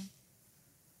addiction.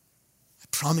 I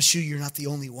promise you're not the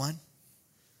only one.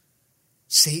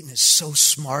 Satan is so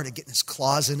smart at getting his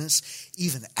claws in us,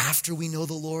 even after we know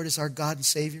the Lord is our God and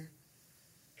Savior.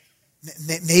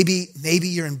 Maybe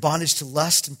you're in bondage to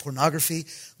lust and pornography.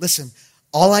 Listen,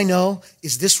 all I know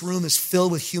is this room is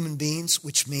filled with human beings,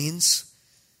 which means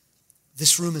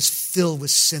this room is filled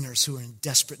with sinners who are in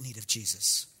desperate need of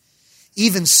Jesus.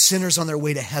 Even sinners on their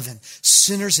way to heaven,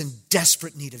 sinners in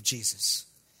desperate need of Jesus.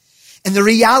 And the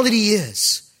reality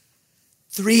is,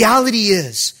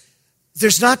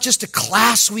 there's not just a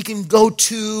class we can go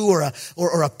to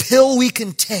or a pill we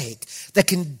can take that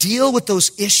can deal with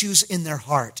those issues in their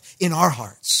heart, in our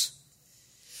hearts.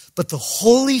 But the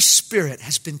Holy Spirit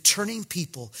has been turning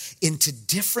people into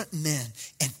different men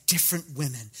and different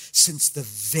women since the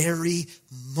very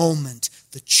moment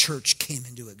the church came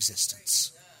into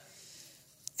existence.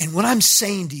 And what I'm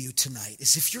saying to you tonight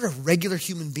is if you're a regular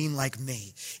human being like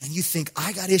me and you think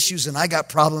I got issues and I got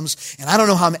problems and I don't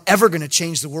know how I'm ever going to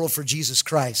change the world for Jesus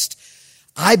Christ,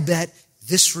 I bet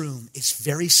this room is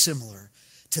very similar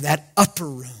to that upper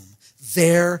room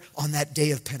there on that day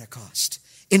of Pentecost.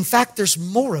 In fact, there's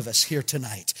more of us here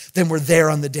tonight than were there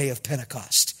on the day of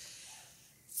Pentecost.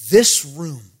 This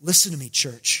room, listen to me,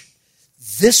 church,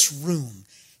 this room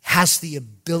has the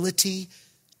ability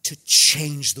to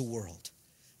change the world.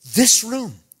 This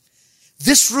room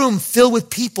filled with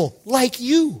people like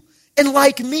you and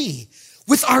like me,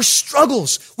 with our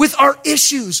struggles, with our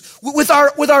issues, with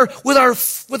our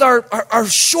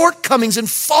shortcomings and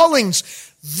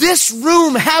fallings. This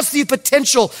room has the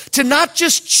potential to not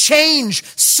just change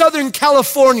Southern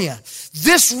California.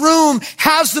 This room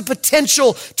has the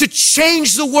potential to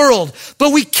change the world,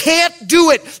 but we can't do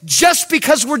it just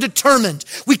because we're determined.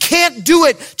 We can't do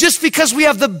it just because we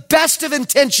have the best of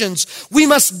intentions. We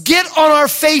must get on our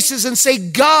faces and say,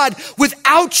 God,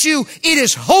 without you, it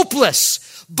is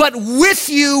hopeless, but with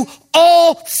you,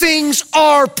 all things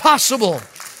are possible.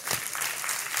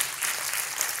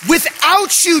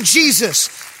 Without you, Jesus,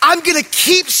 I'm going to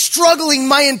keep struggling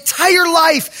my entire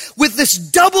life with this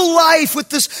double life, with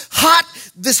this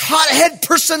hothead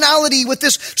personality, with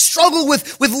this struggle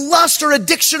with lust or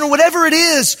addiction or whatever it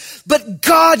is. But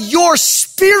God, your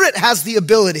Spirit has the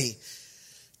ability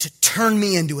to turn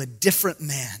me into a different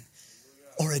man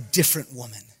or a different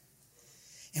woman.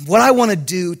 And what I want to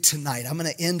do tonight, I'm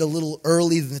going to end a little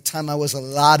early than the time I was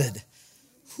allotted.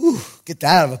 Whew, get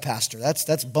that out of a pastor.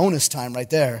 That's bonus time right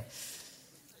there.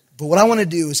 But what I want to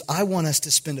do is I want us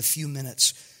to spend a few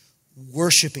minutes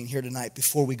worshiping here tonight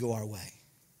before we go our way.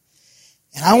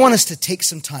 And I want us to take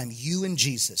some time, you and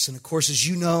Jesus. And of course, as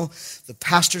you know, the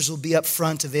pastors will be up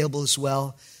front available as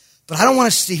well. But I don't want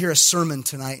us to hear a sermon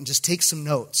tonight and just take some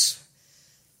notes.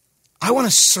 I want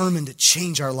a sermon to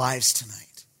change our lives tonight.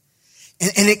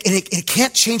 And it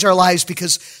can't change our lives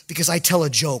because I tell a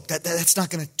joke. That's not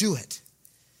going to do it.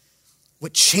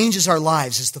 What changes our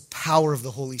lives is the power of the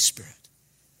Holy Spirit.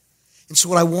 And so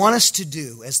what I want us to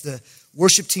do as the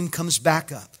worship team comes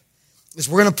back up is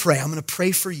we're going to pray. I'm going to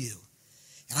pray for you.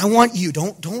 And I want you,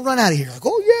 don't run out of here like,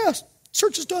 oh yeah,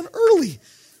 church is done early.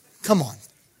 Come on,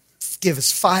 give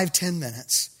us 5-10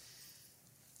 minutes.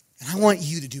 And I want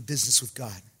you to do business with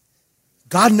God.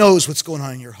 God knows what's going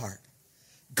on in your heart.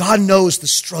 God knows the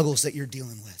struggles that you're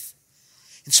dealing with.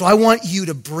 And so I want you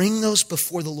to bring those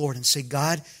before the Lord and say,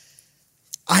 God,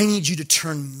 I need you to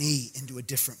turn me into a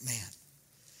different man.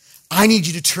 I need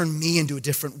you to turn me into a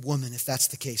different woman if that's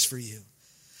the case for you.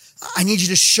 I need you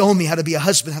to show me how to be a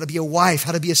husband, how to be a wife,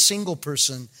 how to be a single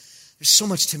person. There's so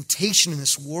much temptation in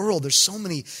this world. There's so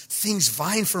many things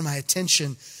vying for my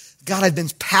attention. God, I've been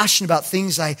passionate about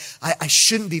things I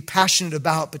shouldn't be passionate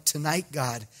about. But tonight,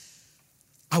 God,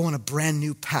 I want a brand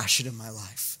new passion in my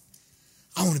life.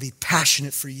 I want to be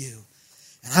passionate for you.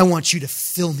 And I want you to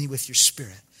fill me with your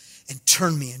Spirit and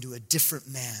turn me into a different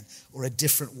man or a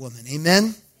different woman.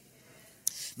 Amen?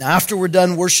 Now, after we're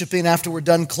done worshiping, after we're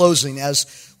done closing,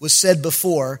 as was said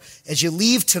before, as you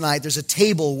leave tonight, there's a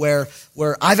table where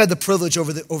I've had the privilege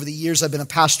over the years I've been a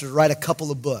pastor to write a couple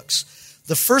of books.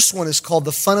 The first one is called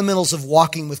The Fundamentals of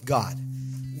Walking with God.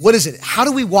 What is it? How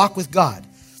do we walk with God?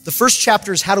 The first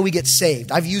chapter is how do we get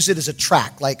saved? I've used it as a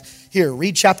track. Like, here,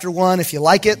 read chapter 1. If you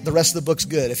like it, the rest of the book's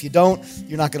good. If you don't,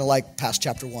 you're not going to like past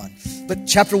chapter 1. But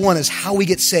chapter 1 is how we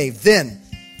get saved. Then,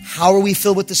 how are we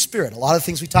filled with the Spirit? A lot of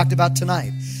things we talked about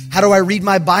tonight. How do I read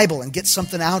my Bible and get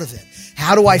something out of it?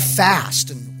 How do I fast?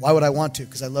 And why would I want to?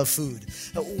 Because I love food.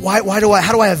 How do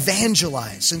I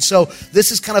evangelize? And so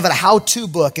this is kind of a how-to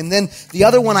book. And then the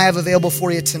other one I have available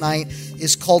for you tonight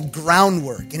is called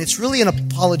Groundwork. And it's really an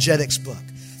apologetics book.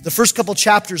 The first couple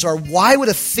chapters are, why would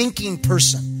a thinking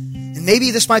person, and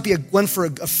maybe this might be one for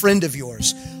a friend of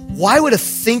yours, why would a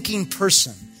thinking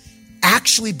person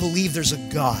actually believe there's a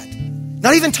God?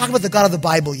 Not even talking about the God of the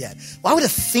Bible yet. Why would a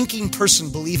thinking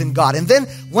person believe in God? And then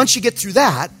once you get through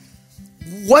that,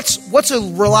 what's a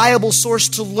reliable source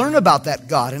to learn about that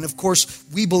God? And of course,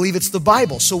 we believe it's the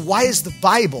Bible. So why is the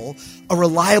Bible a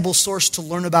reliable source to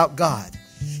learn about God?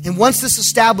 And once this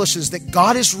establishes that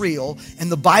God is real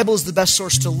and the Bible is the best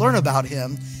source to learn about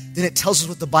him, then it tells us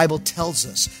what the Bible tells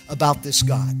us about this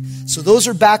God. So those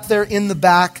are back there in the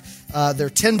back. They're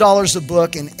 $10 a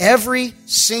book, and every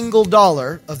single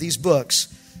dollar of these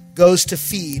books goes to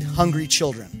feed hungry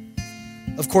children.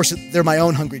 Of course, they're my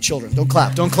own hungry children. Don't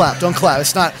clap, don't clap, don't clap.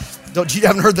 It's not, you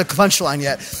haven't heard the punchline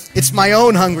yet. It's my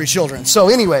own hungry children. So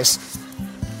anyways,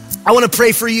 I want to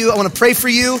pray for you.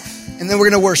 And then we're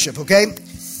going to worship, okay?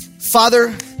 Father,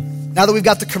 now that we've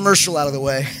got the commercial out of the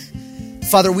way,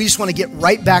 Father, we just want to get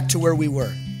right back to where we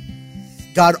were.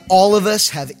 God, all of us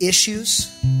have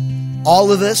issues.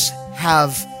 All of us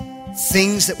have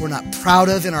things that we're not proud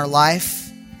of in our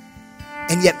life.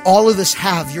 And yet all of us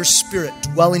have your Spirit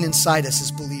dwelling inside us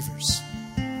as believers.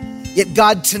 Yet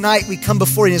God, tonight we come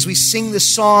before you as we sing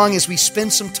this song, as we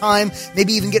spend some time,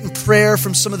 maybe even getting prayer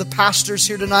from some of the pastors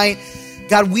here tonight.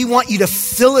 God, we want you to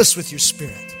fill us with your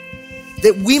Spirit,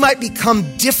 that we might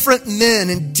become different men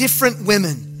and different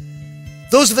women.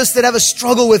 Those of us that have a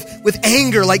struggle with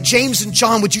anger, like James and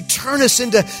John, would you turn us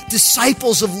into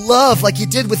disciples of love like you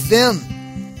did with them?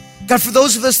 God, for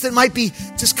those of us that might be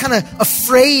just kind of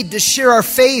afraid to share our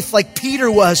faith like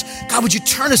Peter was, God, would you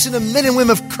turn us into men and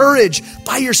women of courage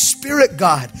by your Spirit,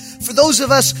 God? For those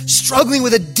of us struggling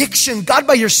with addiction, God,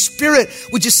 by your Spirit,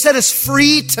 would you set us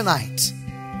free tonight?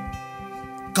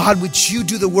 God, would you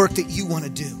do the work that you want to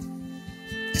do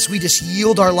as we just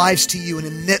yield our lives to you and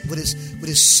admit what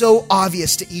is so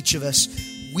obvious to each of us?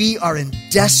 We are in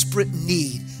desperate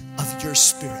need of your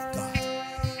Spirit, God.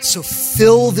 So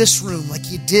fill this room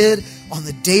like you did on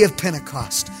the day of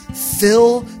Pentecost.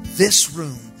 Fill this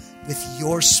room with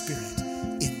your Spirit.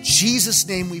 In Jesus'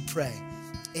 name we pray.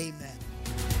 Amen.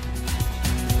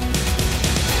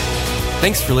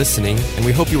 Thanks for listening, and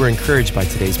we hope you were encouraged by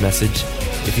today's message.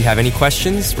 If you have any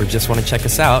questions or just want to check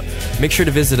us out, make sure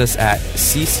to visit us at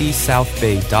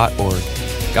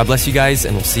ccsouthbay.org. God bless you guys,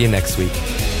 and we'll see you next week.